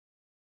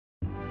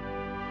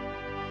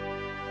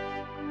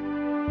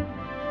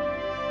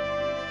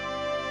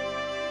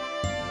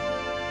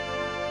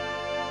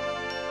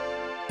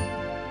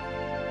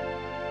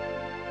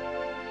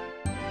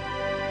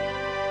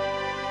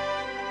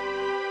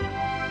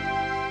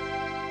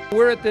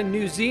We're at the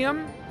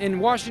NEwseum in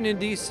Washington,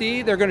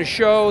 D.C. They're going to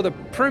show the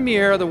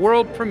premiere, the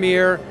world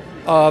premiere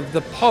of The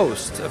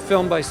Post, a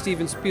film by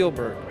Steven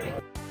Spielberg.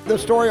 The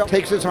story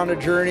takes us on a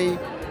journey,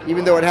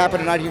 even though it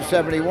happened in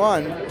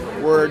 1971,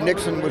 where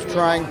Nixon was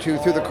trying to,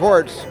 through the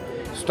courts,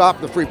 stop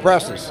the free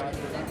presses,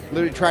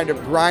 literally trying to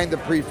grind the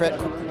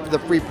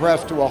free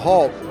press to a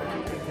halt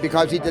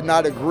because he did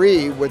not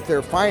agree with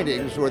their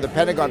findings, or the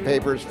Pentagon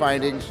Papers'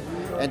 findings,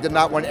 and did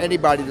not want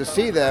anybody to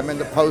see them. And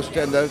the Post,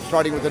 and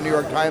starting with the New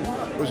York Times,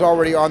 was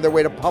already on their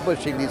way to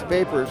publishing these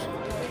papers.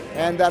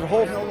 And that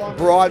whole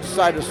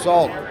broadside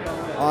assault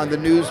on the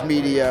news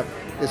media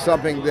is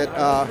something that,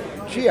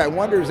 I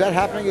wonder, is that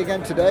happening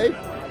again today?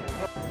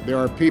 There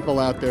are people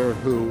out there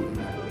who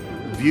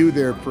view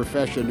their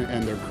profession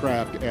and their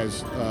craft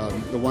as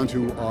the ones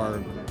who are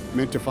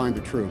meant to find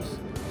the truth.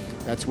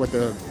 That's what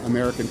the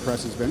American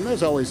press has been.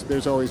 There's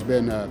always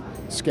been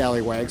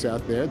scallywags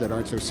out there that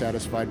aren't so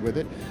satisfied with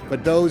it,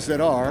 but those that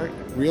are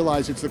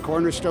realize it's the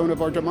cornerstone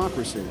of our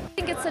democracy.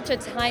 I think it's such a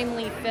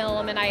timely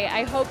film, and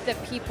I hope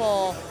that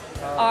people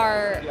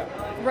are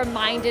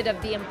reminded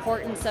of the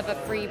importance of a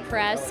free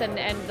press and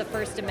the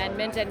First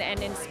Amendment,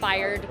 and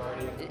inspired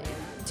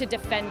to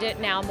defend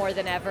it now more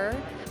than ever.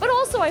 But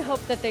also I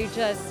hope that they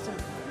just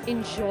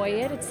enjoy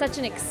it. It's such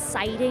an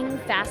exciting,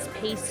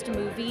 fast-paced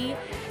movie.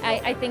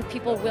 I think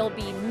people will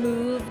be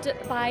moved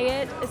by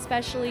it,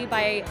 especially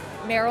by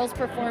Meryl's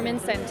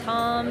performance and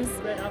Tom's.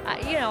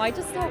 I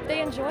just hope they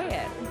enjoy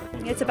it.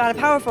 It's about a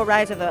powerful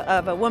rise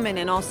of a woman,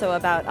 and also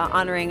about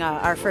honoring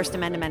our First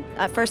Amendment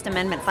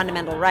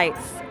fundamental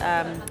rights.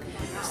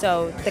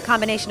 So the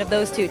combination of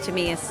those two, to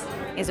me,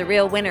 is a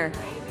real winner.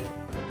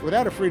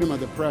 Without a freedom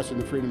of the press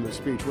and the freedom of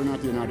speech, we're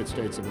not the United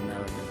States of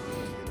America.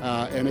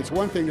 And it's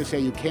one thing to say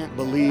you can't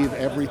believe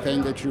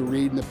everything that you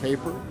read in the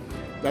paper.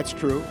 That's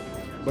true.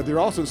 But there are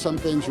also some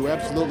things you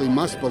absolutely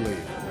must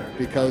believe,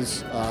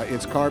 because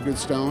it's carved in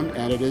stone,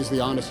 and it is the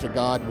honest to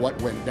God what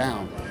went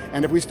down.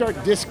 And if we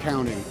start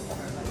discounting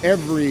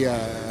every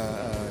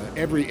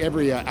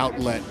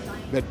outlet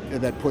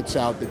that puts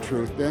out the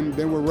truth,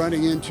 then we're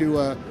running into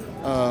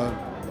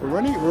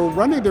we're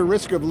running the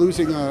risk of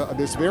losing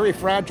this very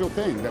fragile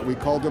thing that we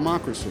call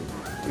democracy.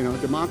 You know,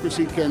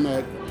 democracy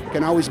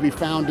can always be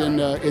found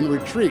in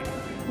retreat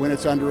when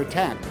it's under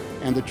attack,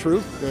 and the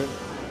truth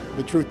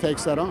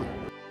takes that on.